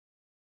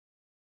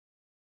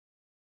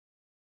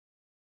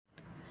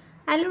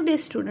Hello dear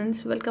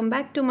students, welcome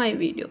back to my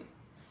video.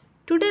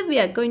 Today we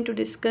are going to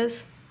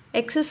discuss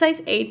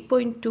exercise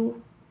 8.2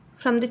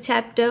 from the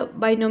chapter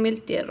Binomial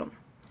theorem.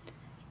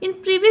 In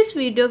previous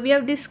video we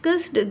have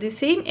discussed the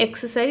same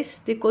exercise,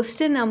 the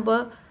question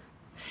number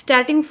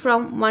starting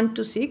from 1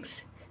 to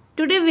 6.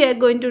 Today we are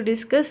going to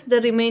discuss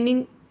the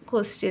remaining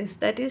questions,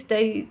 that is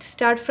they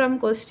start from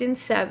question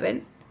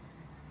 7.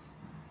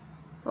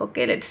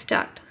 Okay, let's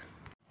start.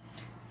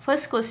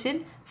 First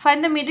question,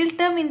 find the middle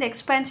term in the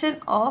expansion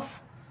of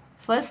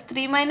first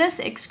 3 minus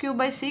x cube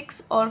by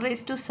 6 all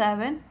raised to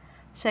 7.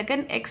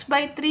 Second, x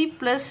by 3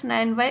 plus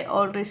 9y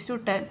all raised to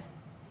 10.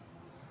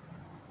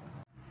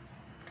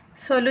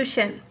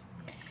 Solution.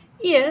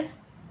 Here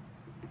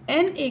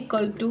n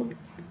equal to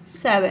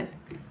 7.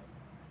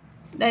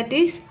 That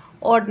is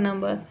odd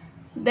number.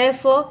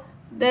 Therefore,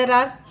 there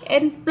are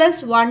n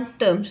plus 1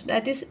 terms,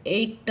 that is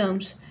 8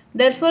 terms.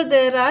 Therefore,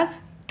 there are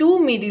two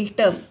middle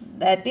terms,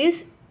 that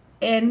is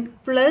n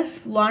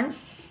plus 1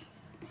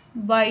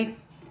 by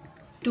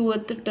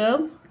 2th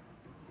term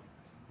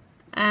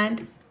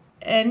and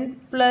n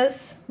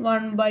plus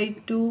 1 by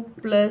 2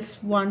 plus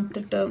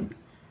 1th term.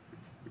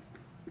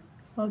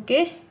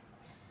 Okay,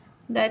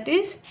 that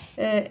is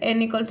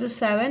n equal to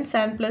 7,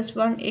 7 plus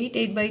 1, 8,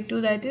 8 by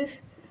 2, that is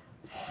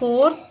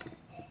 4th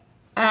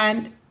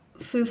and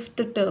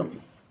 5th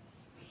term.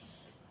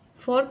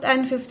 4th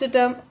and 5th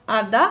term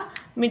are the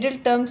middle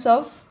terms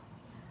of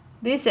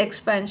this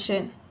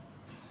expansion.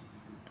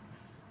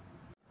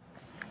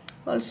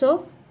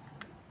 Also,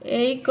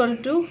 a equal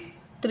to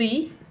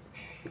 3,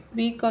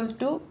 b equal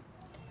to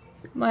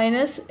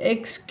minus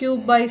x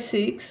cube by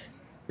 6,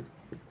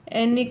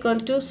 n equal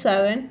to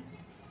 7.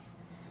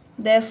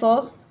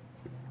 Therefore,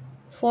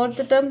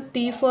 4th term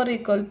t4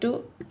 equal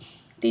to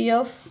t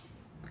of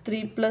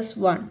 3 plus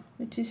 1,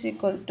 which is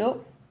equal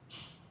to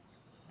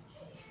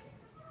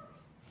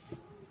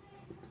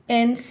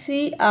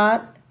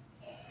NCR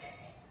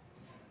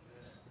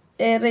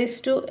a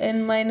raised to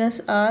n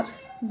minus r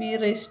b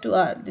raised to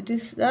r. That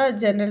is the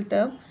general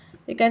term.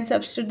 We can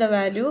substitute the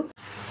value.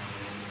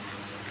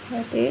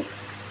 That is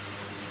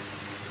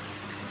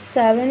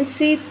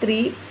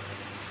 7c3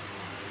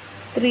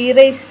 3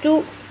 raised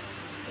to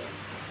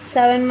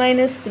 7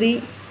 minus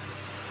 3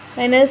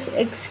 minus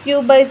x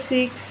cube by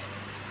 6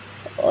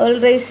 all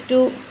raised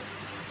to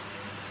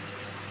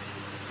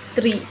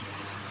 3,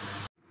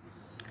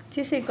 which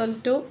is equal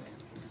to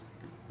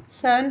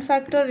 7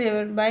 factorial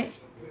divided by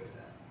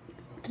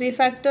 3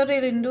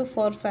 factorial into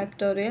 4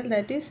 factorial,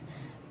 that is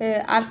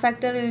r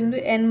factorial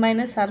into n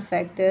minus r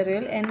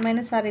factorial. N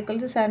minus r equal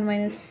to 7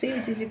 minus 3,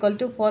 which is equal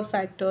to 4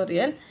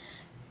 factorial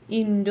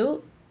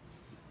into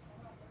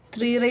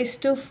 3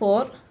 raised to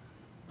 4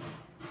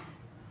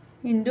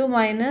 into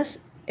minus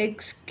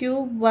x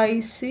cube by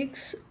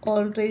 6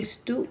 all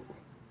raised to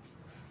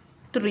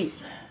 3.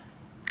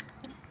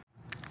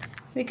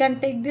 We can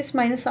take this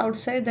minus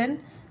outside, then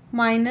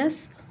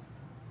minus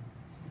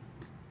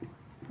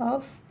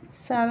of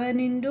 7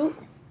 into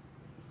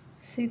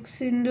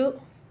 6 into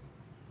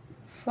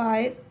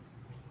 5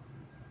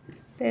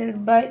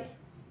 divided by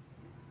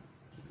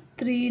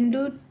 3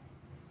 into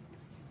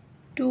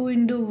 2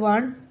 into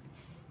 1,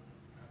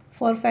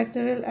 4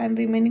 factorial and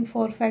remaining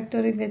 4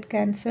 factorial get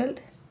cancelled,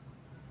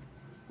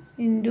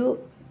 into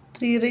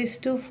 3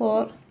 raised to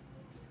 4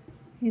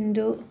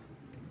 into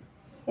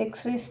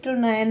x raised to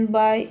 9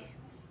 by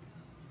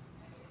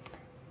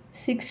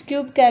 6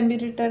 cube can be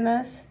written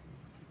as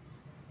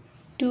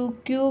 2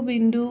 cube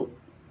into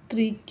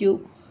 3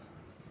 cube.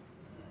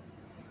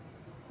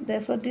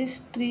 Therefore,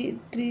 this 3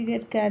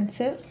 get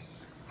cancelled.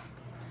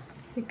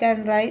 We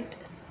can write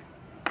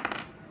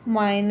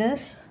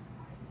minus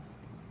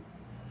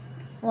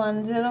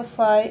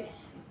 105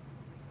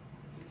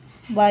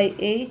 by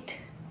 8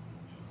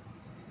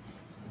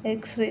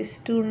 x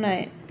raised to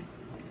 9.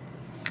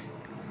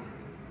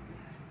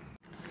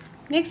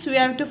 Next, we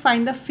have to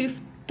find the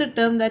 5th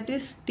term, that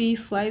is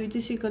t5, which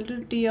is equal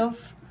to t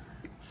of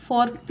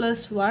 4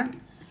 plus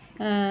 1,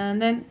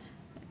 and then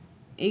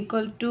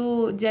equal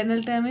to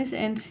general term is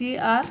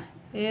NCR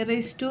a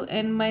raised to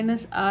n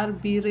minus r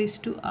b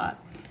raised to r.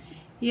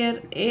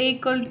 Here a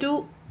equal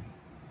to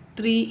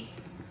 3,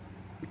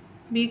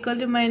 b equal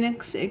to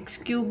minus x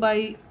cube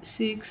by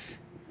 6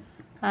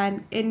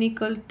 and n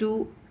equal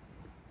to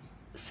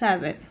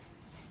 7.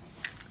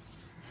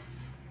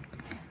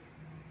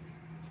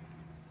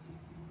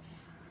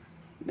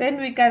 Then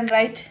we can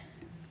write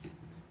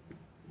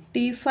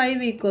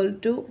t5 equal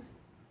to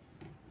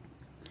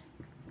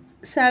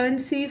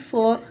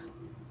 7c4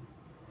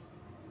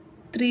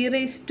 3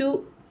 raised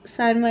to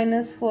 7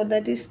 minus 4,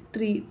 that is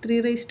 3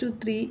 raised to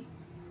 3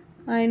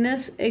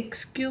 minus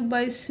x cube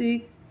by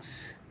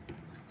 6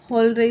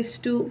 whole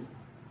raised to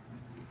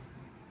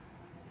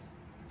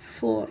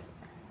 4,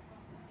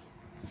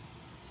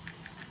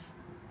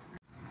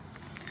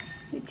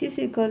 which is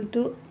equal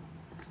to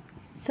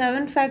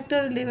 7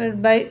 factorial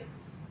divided by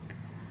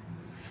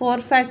 4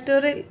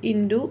 factorial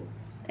into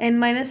n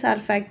minus r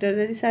factorial,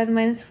 that is 7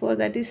 minus 4,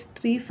 that is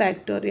 3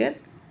 factorial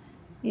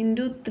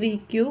into 3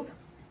 cube,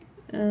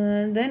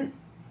 then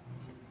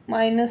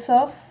minus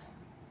of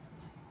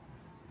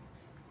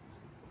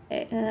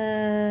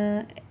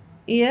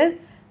here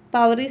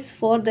power is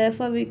 4,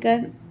 therefore we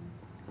can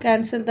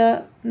cancel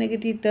the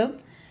negative term.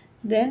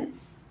 Then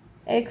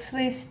x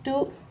raised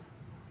to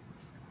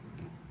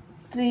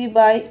 3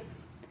 by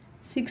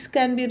 6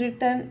 can be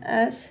written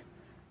as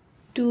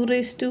 2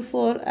 raised to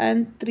 4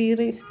 and 3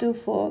 raised to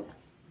 4.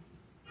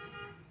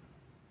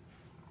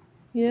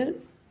 Here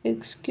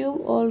x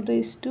cube all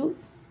raised to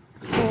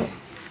 4,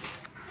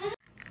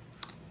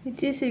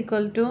 which is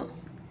equal to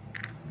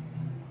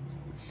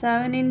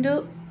 7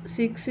 into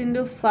 6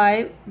 into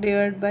 5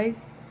 divided by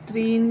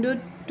 3 into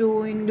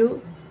 2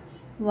 into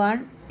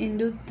 1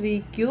 into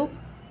 3 cube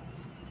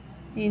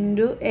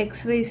into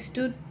x raised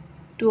to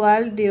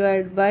 12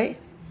 divided by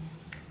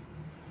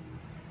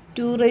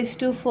 2 raised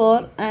to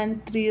 4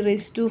 and 3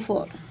 raised to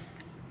 4,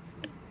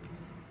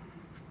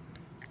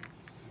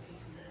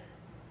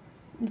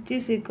 which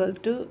is equal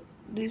to,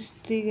 these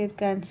 3 get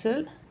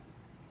cancelled.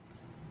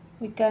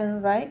 We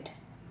can write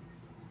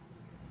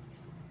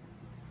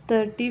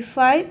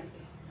 35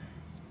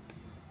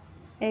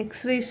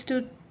 x raised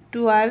to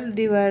 12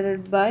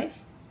 divided by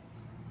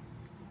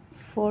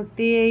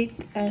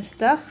 48 as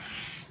the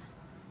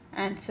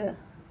answer.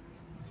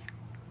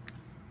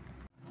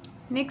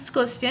 Next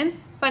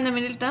question, find the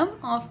middle term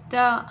of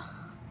the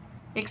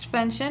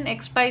expansion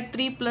x by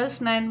 3 plus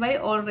 9y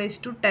all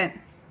raised to 10.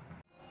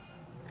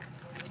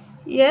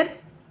 Here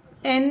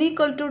n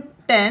equal to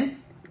 10,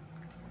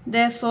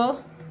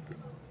 therefore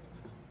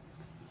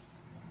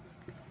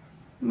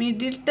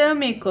middle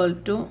term equal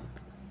to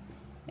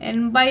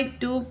n by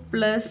 2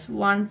 plus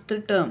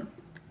 1th term,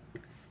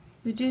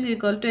 which is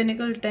equal to n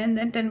equal to 10,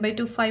 then 10 by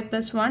 2 5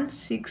 plus 1,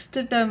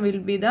 6th term will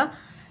be the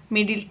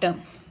middle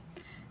term.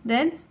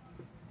 Then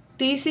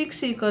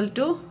T6 equal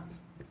to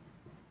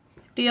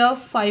T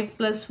of 5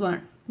 plus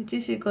 1, which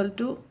is equal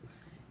to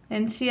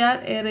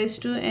NCR A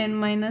raised to n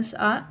minus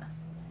r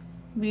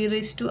b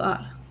raised to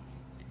r.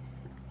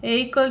 A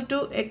equal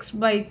to x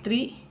by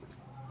 3,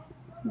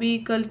 b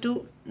equal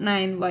to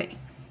 9y.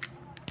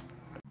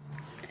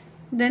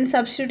 Then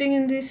substituting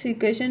in this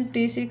equation,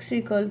 T6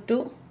 equal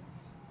to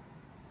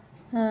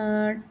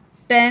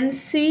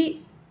 10c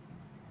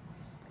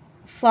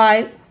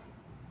 5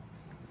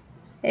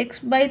 x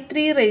by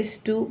 3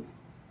 raised to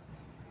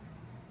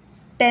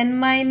 10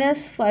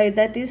 minus 5,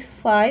 that is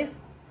 5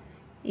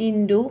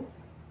 into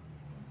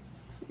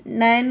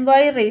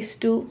 9y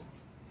raised to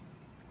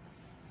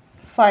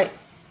 5,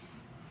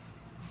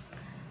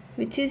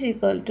 which is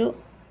equal to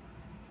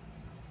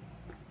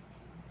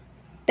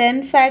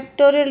 10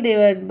 factorial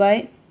divided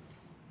by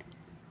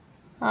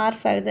r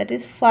factor, that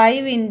is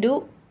 5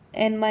 into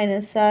n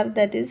minus r,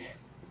 that is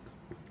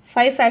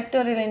 5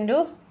 factorial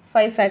into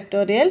 5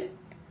 factorial,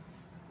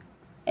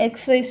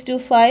 x raised to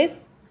 5,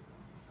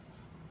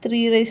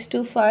 3 raised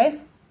to 5.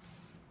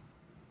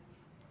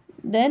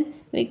 Then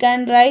we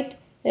can write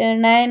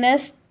 9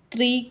 as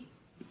 3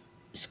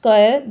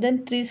 square,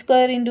 then 3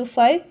 square into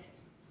 5,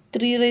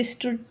 3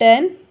 raised to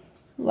 10,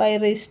 y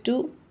raised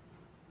to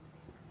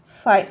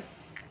 5,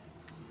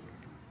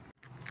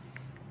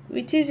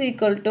 which is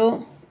equal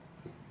to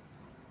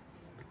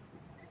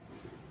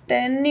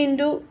 10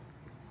 into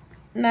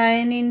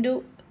 9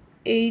 into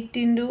 8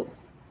 into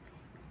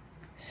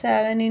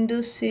 7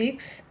 into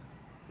 6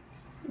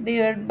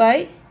 divided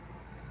by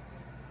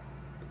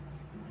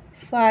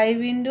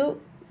 5 into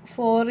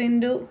 4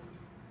 into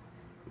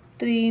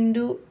 3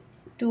 into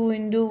 2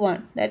 into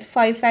 1, that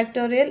 5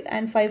 factorial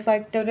and 5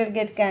 factorial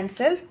get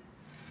cancelled,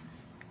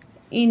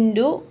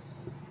 into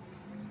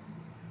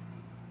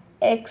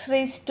x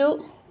raised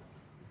to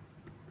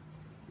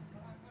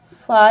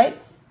 5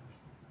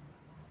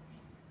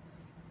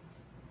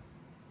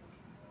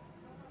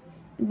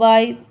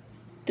 by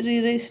 3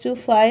 raised to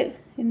 5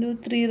 into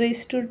 3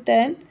 raised to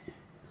 10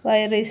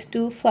 y raised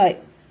to 5,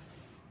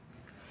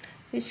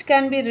 which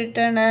can be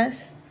written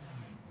as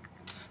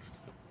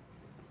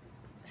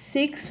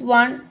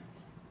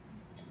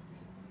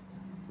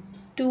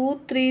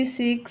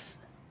 61236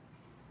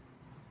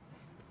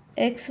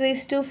 x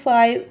raised to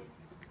 5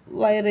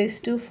 y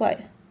raised to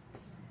 5.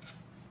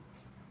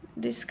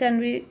 This can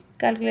be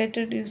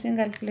calculated using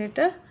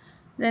calculator.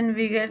 Then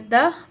we get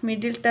the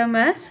middle term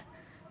as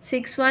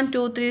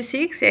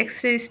 61236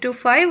 x raised to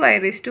 5 y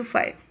raised to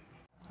 5.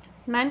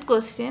 Ninth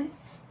question.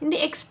 In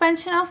the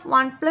expansion of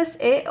 1 plus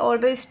a all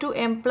raised to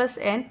m plus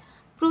n,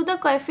 prove the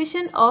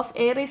coefficient of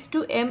a raised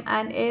to m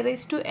and a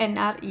raised to n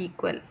are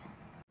equal.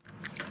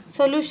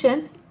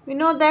 Solution. We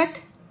know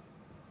that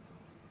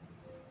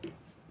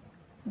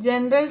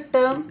general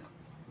term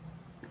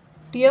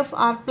t of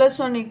r plus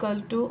 1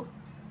 equal to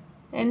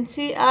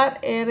NCR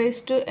a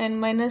raised to n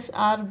minus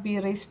r b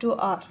raised to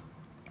r.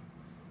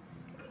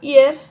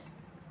 Here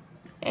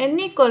n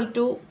equal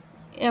to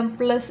m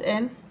plus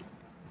n,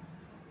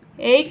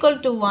 a equal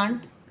to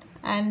 1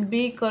 and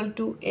b equal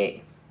to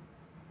a.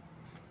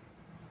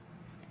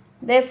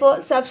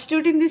 Therefore,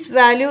 substituting this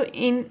value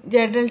in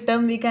general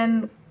term, we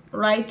can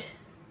write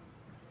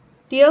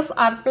t of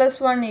r plus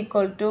 1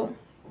 equal to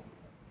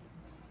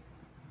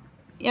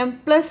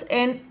m plus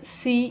n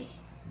c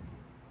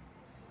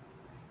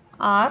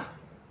r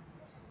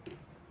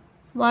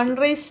 1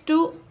 raised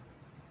to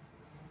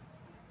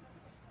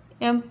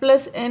m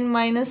plus n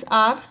minus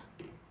r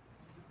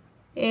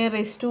a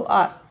raised to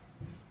r,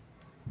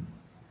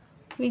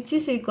 which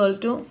is equal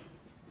to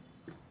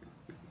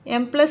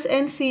m plus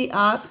n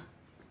cr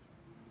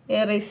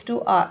a raised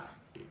to r.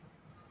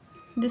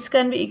 This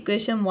can be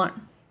equation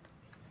 1,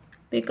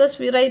 because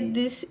we write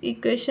this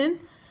equation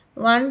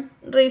 1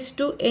 raised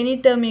to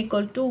any term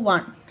equal to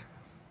 1.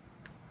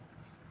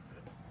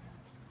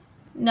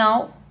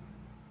 Now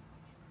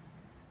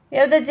we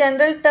have the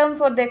general term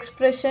for the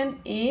expression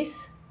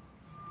is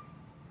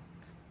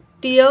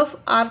t of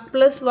r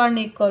plus 1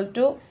 equal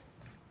to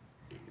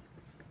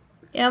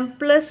m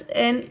plus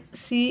n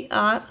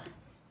cr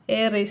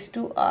a raised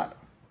to r.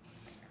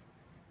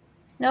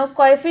 Now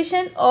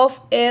coefficient of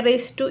a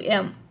raised to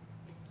m,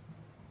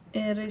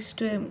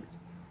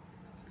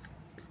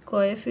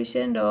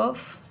 coefficient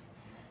of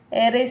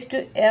a raised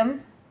to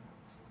m,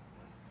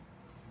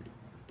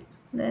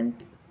 then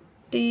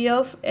t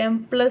of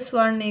m plus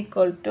 1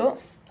 equal to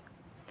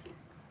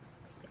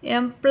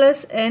m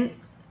plus n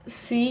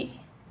c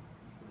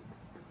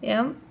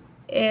m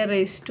a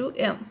raised to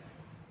m.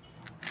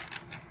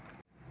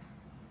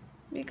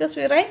 Because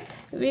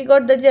we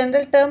got the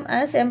general term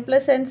as m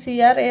plus n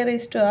cr a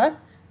raised to r.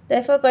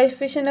 Therefore,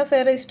 coefficient of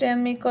a raised to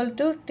m equal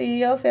to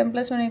t of m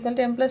plus 1 equal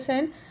to m plus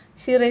n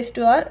c raised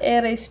to r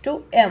a raised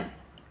to m.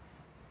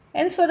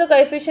 Hence, for the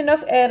coefficient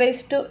of a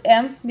raised to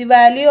m, the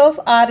value of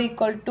r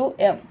equal to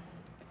m.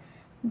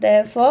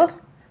 Therefore,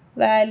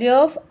 value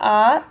of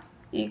r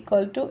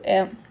equal to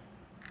m.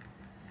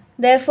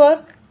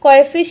 Therefore,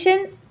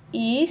 coefficient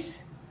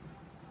is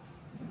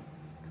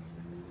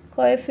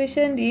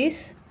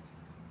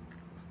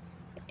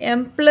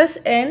m plus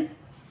n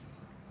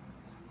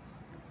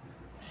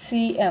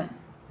cm.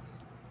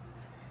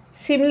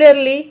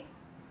 Similarly,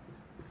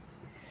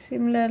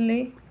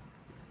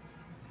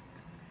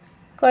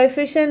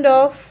 coefficient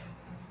of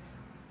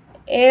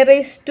a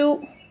raised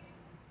to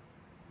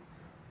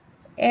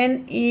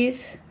n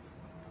is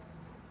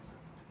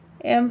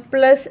m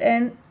plus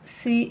n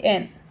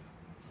cn.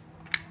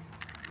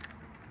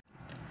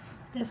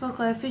 Therefore,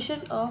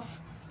 coefficient of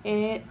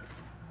a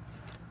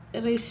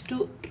raised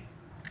to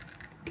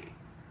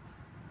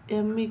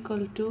m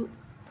equal to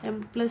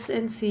m plus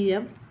n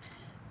cm.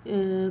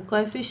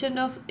 Coefficient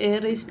of a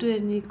raised to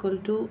n equal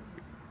to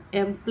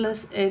m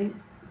plus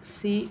n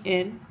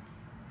cn.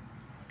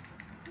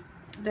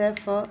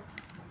 Therefore,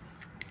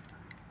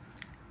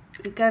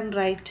 we can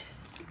write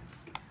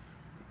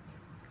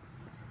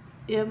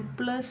m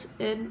plus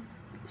n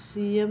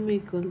cm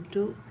equal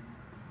to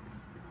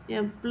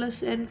m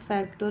plus n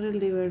factorial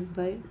divided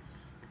by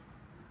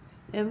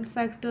m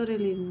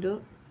factorial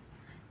into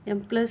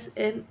m plus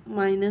n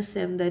minus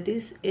m, that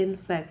is n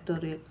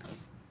factorial.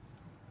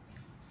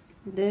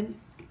 Then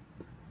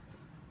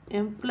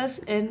m plus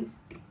n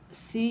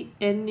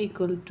cn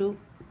equal to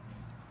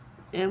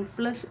m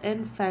plus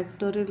n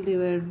factorial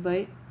divided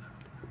by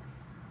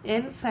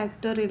n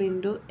factorial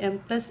into m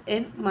plus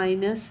n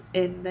minus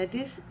n, that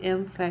is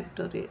m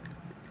factorial.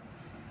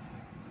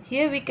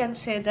 Here we can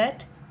say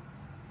that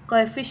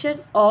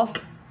coefficient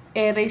of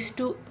a raised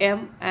to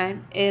m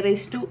and a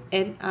raised to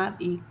n are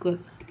equal.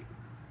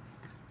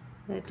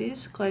 That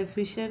is,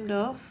 coefficient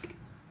of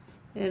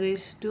a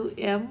raised to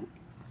m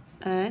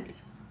and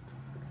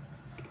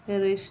a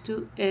raised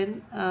to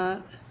n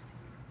are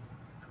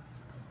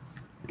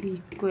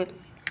equal.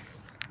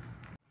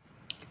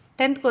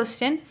 10th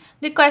question.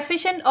 The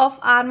coefficient of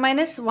r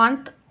minus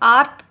 1th,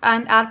 rth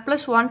and r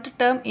plus 1th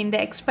term in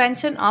the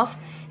expansion of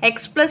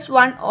x plus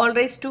 1 all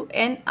raised to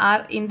n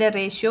are in the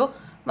ratio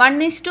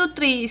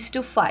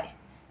 1:3:5.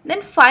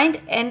 Then find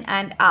n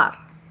and r.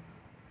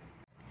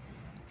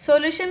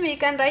 Solution, we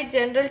can write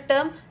general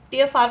term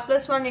t of r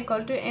plus 1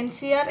 equal to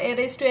ncr a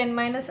raised to n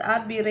minus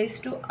r b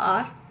raised to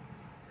r.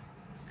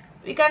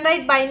 We can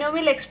write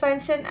binomial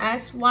expansion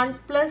as 1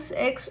 plus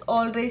x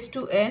all raised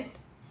to n,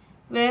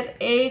 where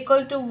a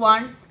equal to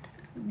 1,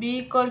 b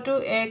equal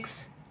to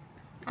x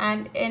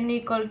and n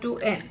equal to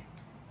n.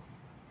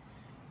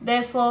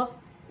 Therefore,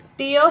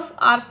 t of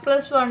r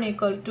plus 1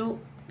 equal to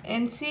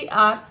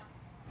ncr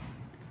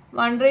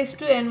 1 raised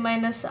to n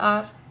minus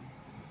r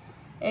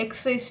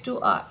x raised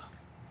to r,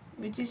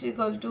 which is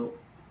equal to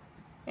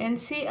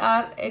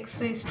ncr x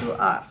raised to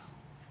r.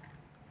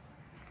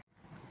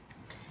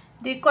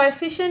 The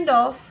coefficient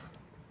of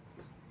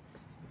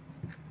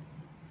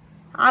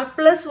r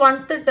plus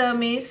 1th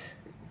term is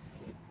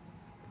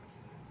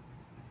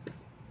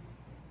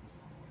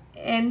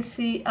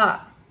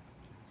ncr.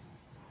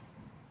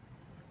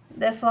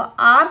 Therefore,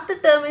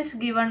 rth term is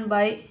given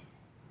by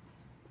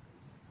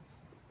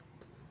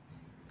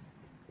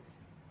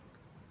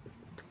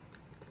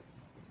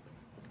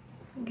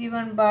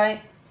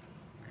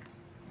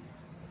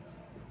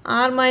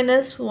r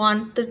minus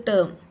 1th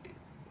term.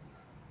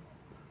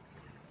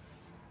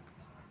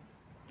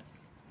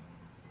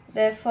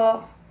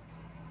 Therefore,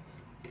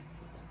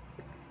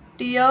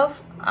 t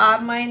of r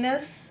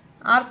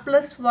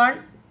plus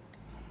 1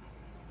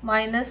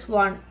 minus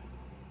 1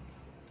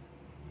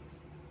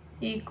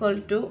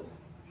 equal to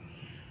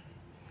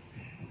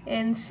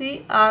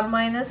NC r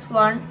minus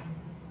 1,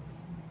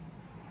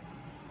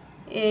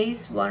 a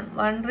is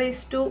 1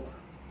 raised to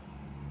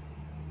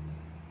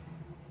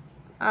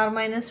r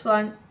minus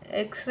 1,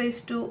 x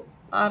raised to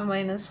r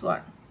minus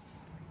 1.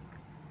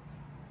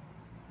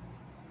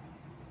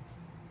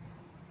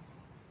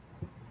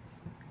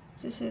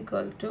 Which is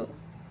equal to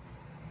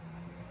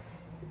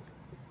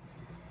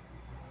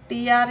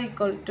TR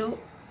equal to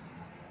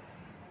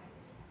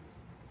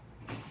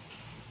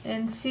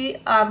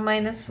NC r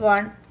minus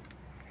 1,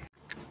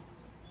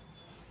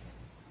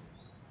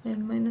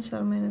 n minus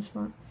r minus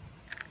 1,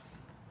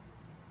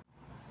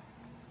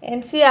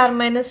 NC r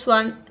minus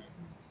 1,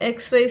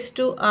 x raised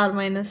to r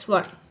minus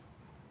 1.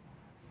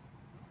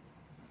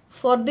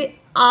 For the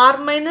r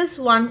minus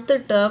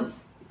 1th term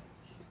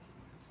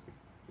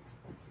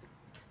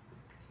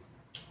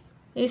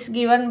is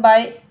given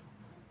by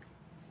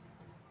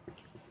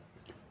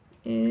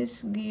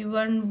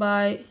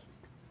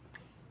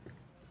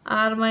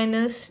r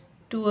minus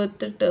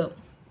 2th term.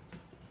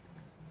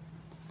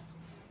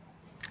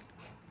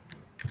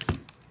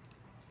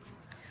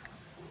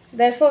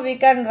 Therefore, we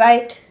can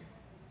write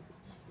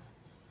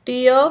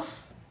T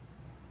of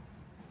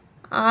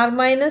r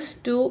minus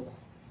 2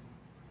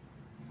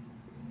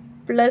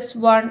 plus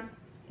 1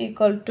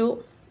 equal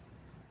to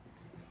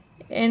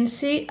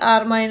NC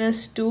r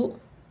minus 2,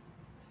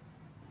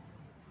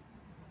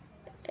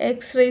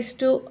 x raised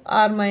to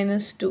r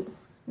minus 2.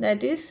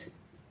 That is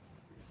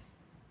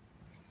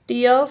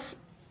T of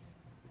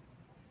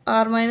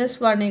r minus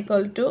 1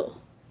 equal to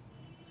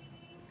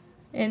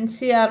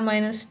NC r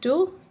minus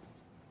 2,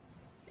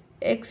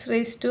 x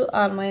raised to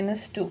r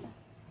minus 2.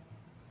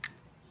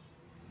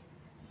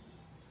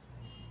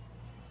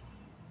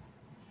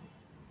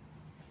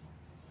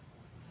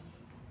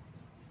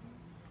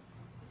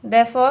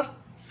 Therefore,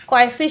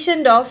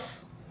 coefficient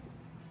of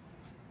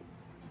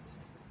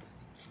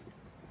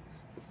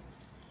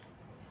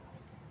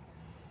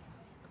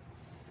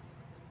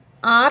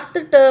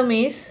rth term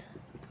is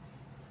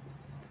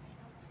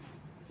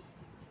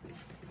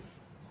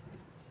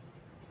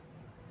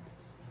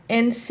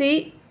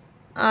NC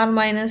r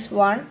minus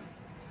 1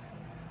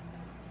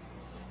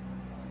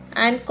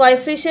 and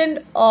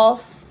coefficient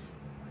of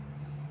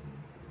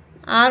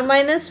r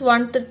minus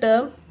 1th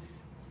term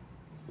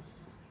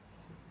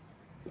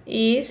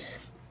is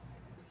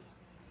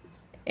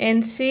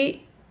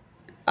NC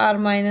r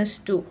minus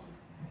 2,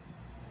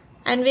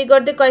 and we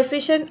got the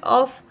coefficient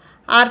of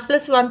r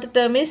plus 1th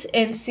term is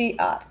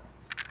NCR.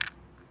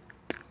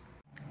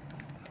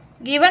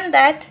 Given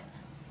that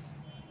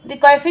the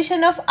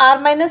coefficient of r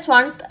minus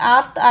 1th,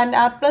 rth and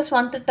r plus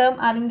 1th term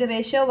are in the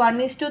ratio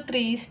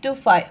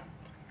 1:3:5.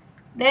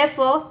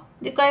 Therefore,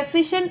 the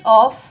coefficient of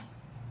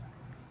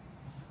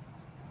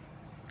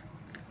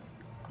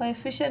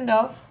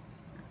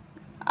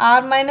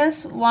r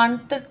minus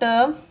 1th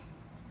term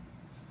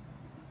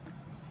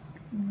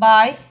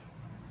by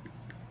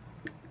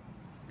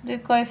the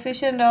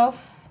coefficient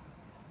of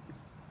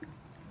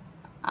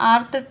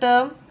rth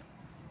term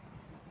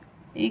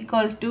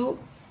equal to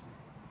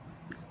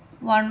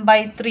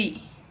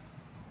 1/3.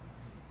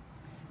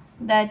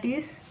 That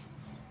is,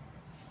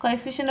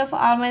 coefficient of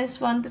r minus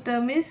 1th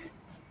term is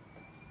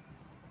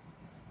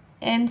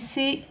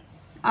NC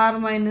r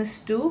minus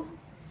 2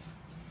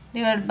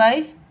 divided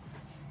by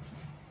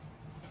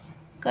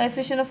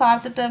coefficient of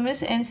rth term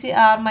is NC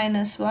r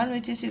minus 1,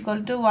 which is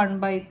equal to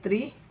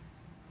 1/3,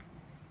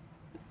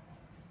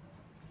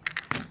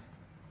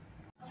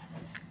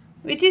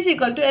 which is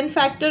equal to n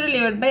factorial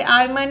divided by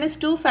r minus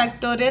 2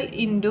 factorial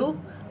into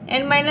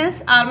n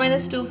minus r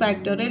minus 2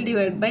 factorial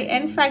divided by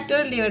n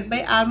factorial divided by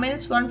r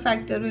minus 1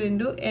 factorial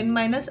into n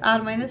minus r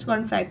minus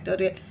 1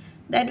 factorial,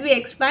 that we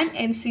expand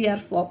NCR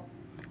form,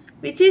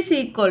 which is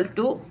equal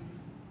to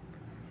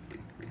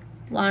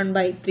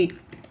 1/3.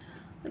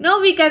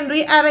 Now we can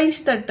rearrange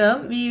the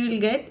term. We will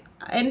get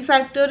n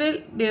factorial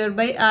divided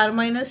by r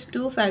minus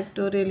 2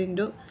 factorial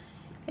into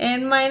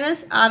n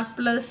minus r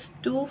plus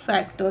 2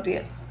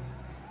 factorial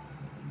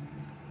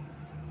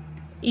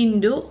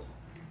into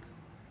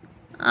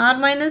r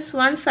minus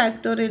 1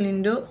 factorial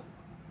into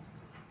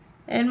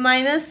n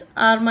minus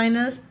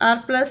r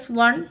plus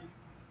 1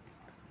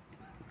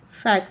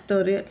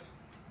 factorial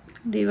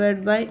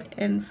divided by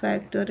n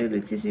factorial,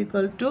 which is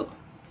equal to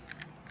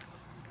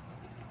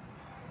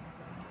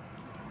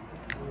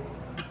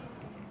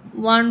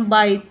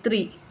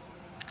 1/3.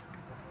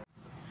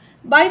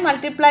 By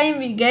multiplying,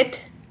 we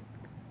get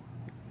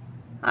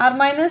r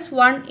minus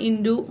 1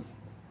 into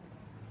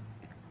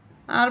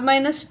r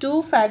minus 2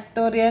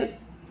 factorial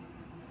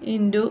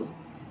into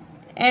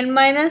n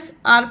minus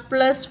r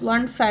plus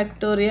 1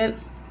 factorial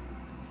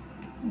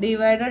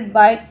divided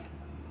by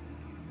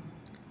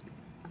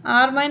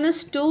r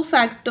minus 2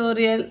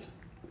 factorial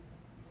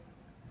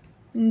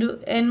into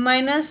n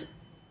minus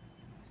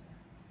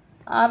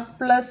r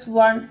plus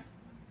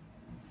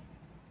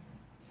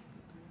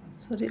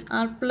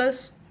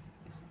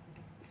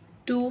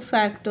 2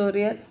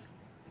 factorial,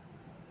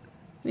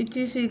 which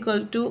is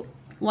equal to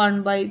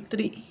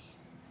 1/3.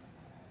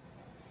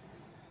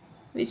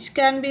 which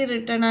can be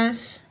written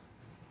as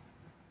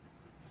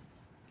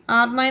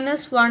r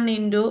minus 1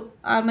 into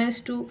r minus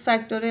 2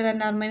 factorial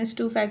and r minus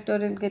 2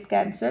 factorial get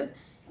cancelled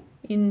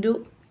into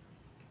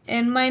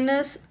n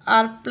minus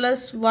r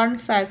plus 1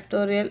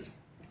 factorial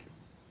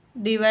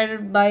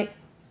divided by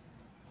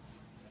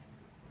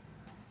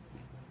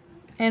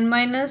n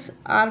minus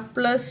r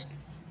plus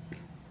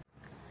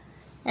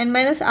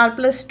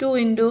 2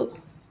 into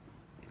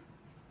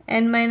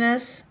n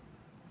minus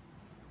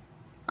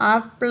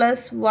r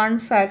plus 1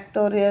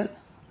 factorial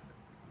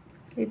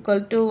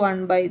equal to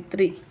 1 by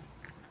 3,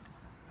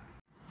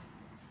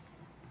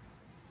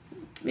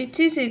 which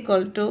is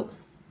equal to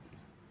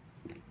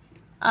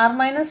r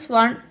minus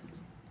 1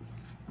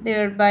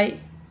 divided by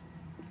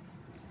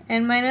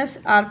n minus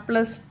r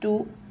plus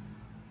 2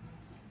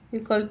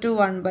 equal to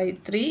 1 by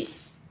 3,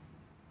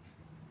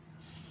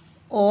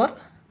 or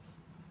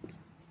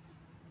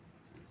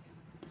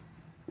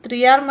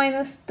 3r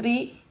minus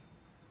 3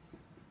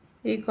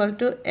 equal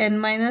to n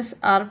minus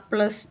r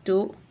plus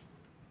 2,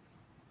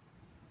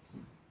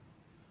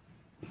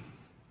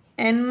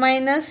 n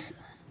minus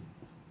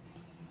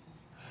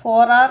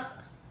 4r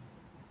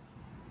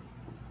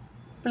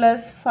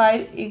plus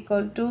 5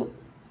 equal to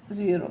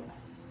 0.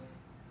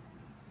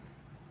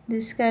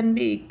 This can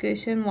be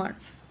equation 1.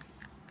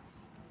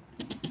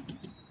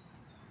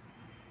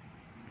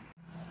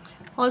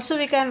 Also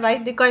we can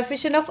write the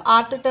coefficient of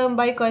rth term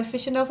by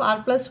coefficient of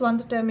r plus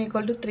 1th term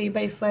equal to 3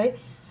 by 5,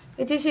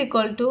 which is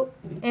equal to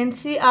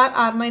NCR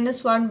r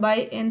minus 1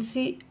 by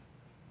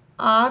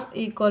NCR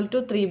equal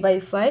to 3 by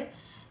 5.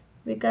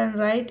 We can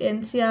write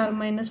NCR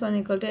minus 1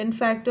 equal to n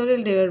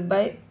factorial divided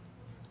by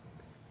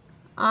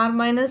r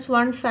minus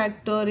 1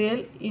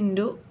 factorial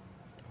into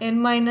n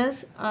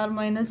minus r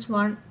minus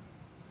 1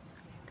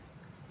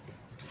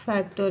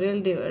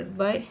 factorial divided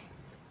by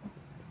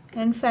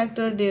n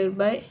factorial divided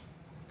by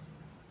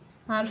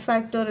r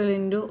factorial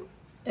into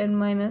n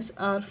minus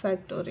r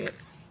factorial,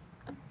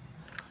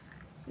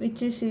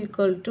 which is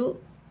equal to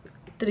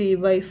 3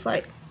 by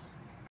 5.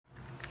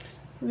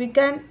 We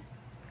can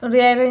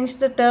rearrange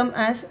the term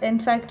as n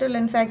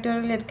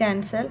factorial get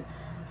cancel,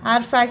 r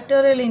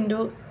factorial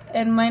into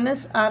n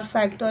minus r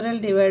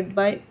factorial divided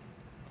by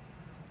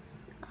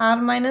r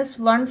minus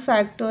 1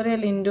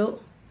 factorial into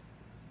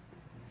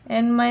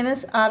n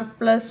minus r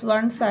plus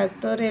 1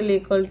 factorial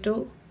equal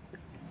to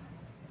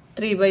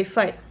 3 by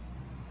 5.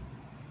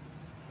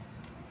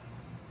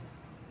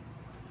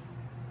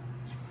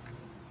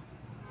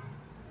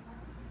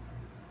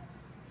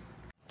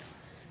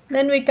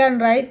 Then we can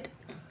write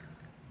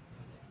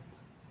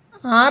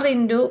r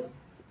into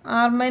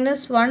r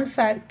minus 1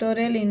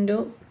 factorial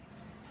into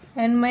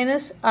n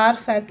minus r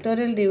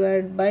factorial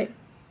divided by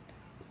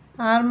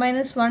r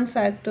minus 1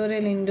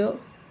 factorial into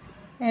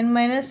n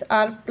minus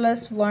r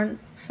plus 1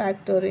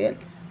 factorial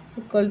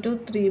equal to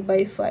 3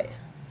 by 5.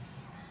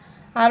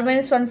 R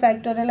minus 1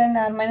 factorial and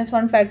r minus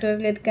 1 factorial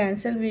get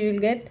cancelled. We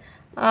will get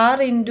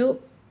r into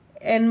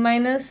n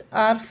minus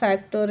r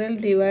factorial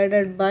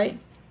divided by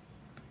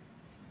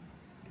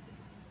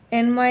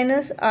n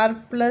minus r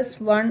plus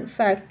 1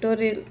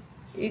 factorial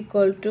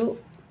equal to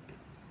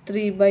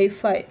 3 by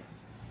 5.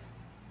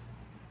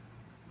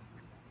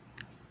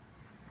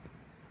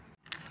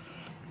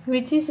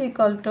 Which is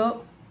equal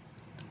to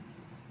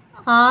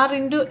r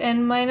into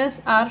n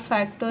minus r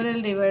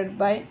factorial divided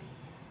by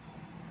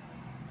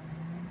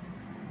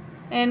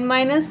n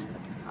minus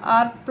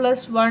r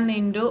plus 1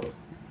 into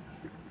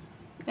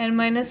n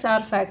minus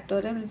r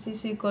factorial, which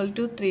is equal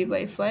to 3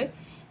 by 5.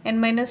 n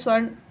minus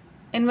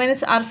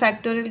r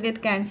factorial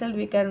get cancelled.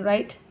 We can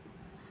write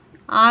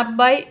r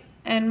by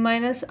n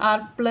minus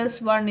r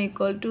plus 1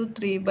 equal to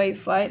 3 by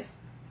 5,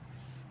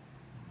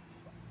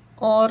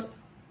 or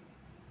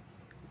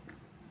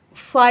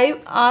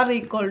 5r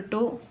equal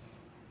to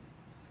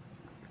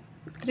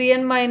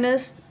 3n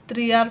minus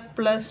 3r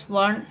plus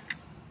 1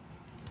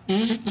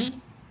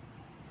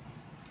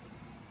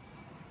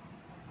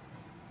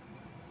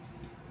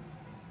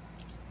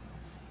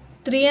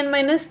 3n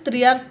minus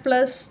 3r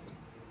plus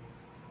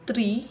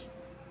 3.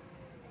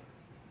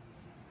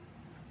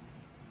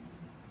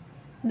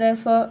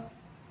 Therefore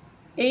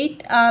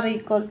 8r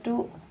equal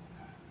to,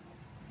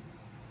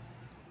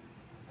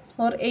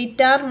 or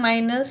 8r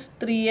minus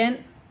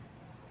 3n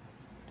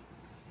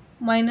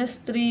minus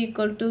 3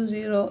 equal to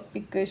 0,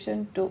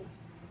 equation 2.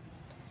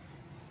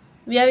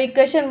 We have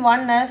equation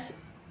 1 as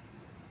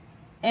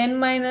n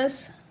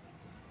minus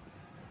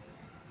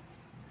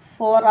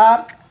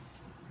 4r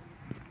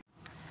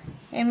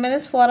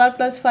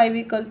plus 5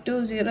 equal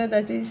to 0,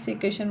 that is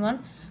equation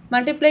 1.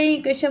 Multiplying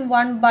equation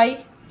 1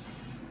 by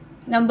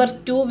number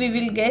 2, we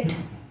will get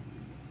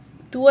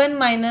 2n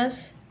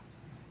minus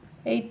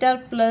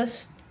 8r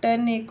plus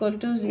 10 equal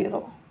to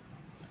 0,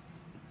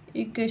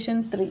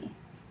 equation 3.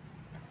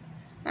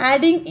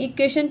 Adding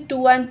equation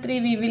 2 and 3,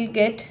 we will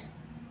get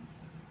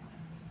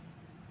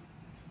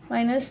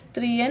minus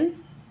 3n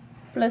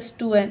plus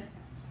 2n,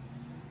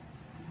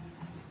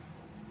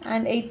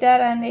 and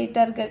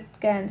 8r get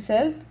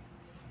cancelled.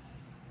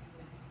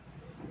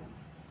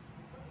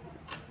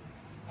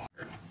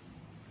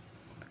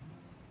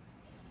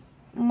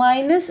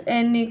 minus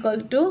n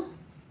equal to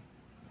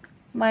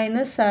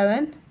minus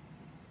 7.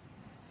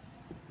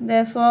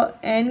 Therefore,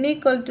 n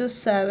equal to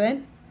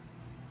 7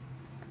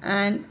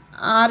 and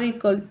r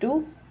equal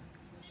to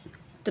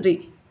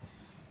 3.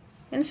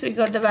 Hence, we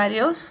got the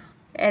values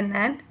n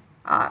and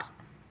r.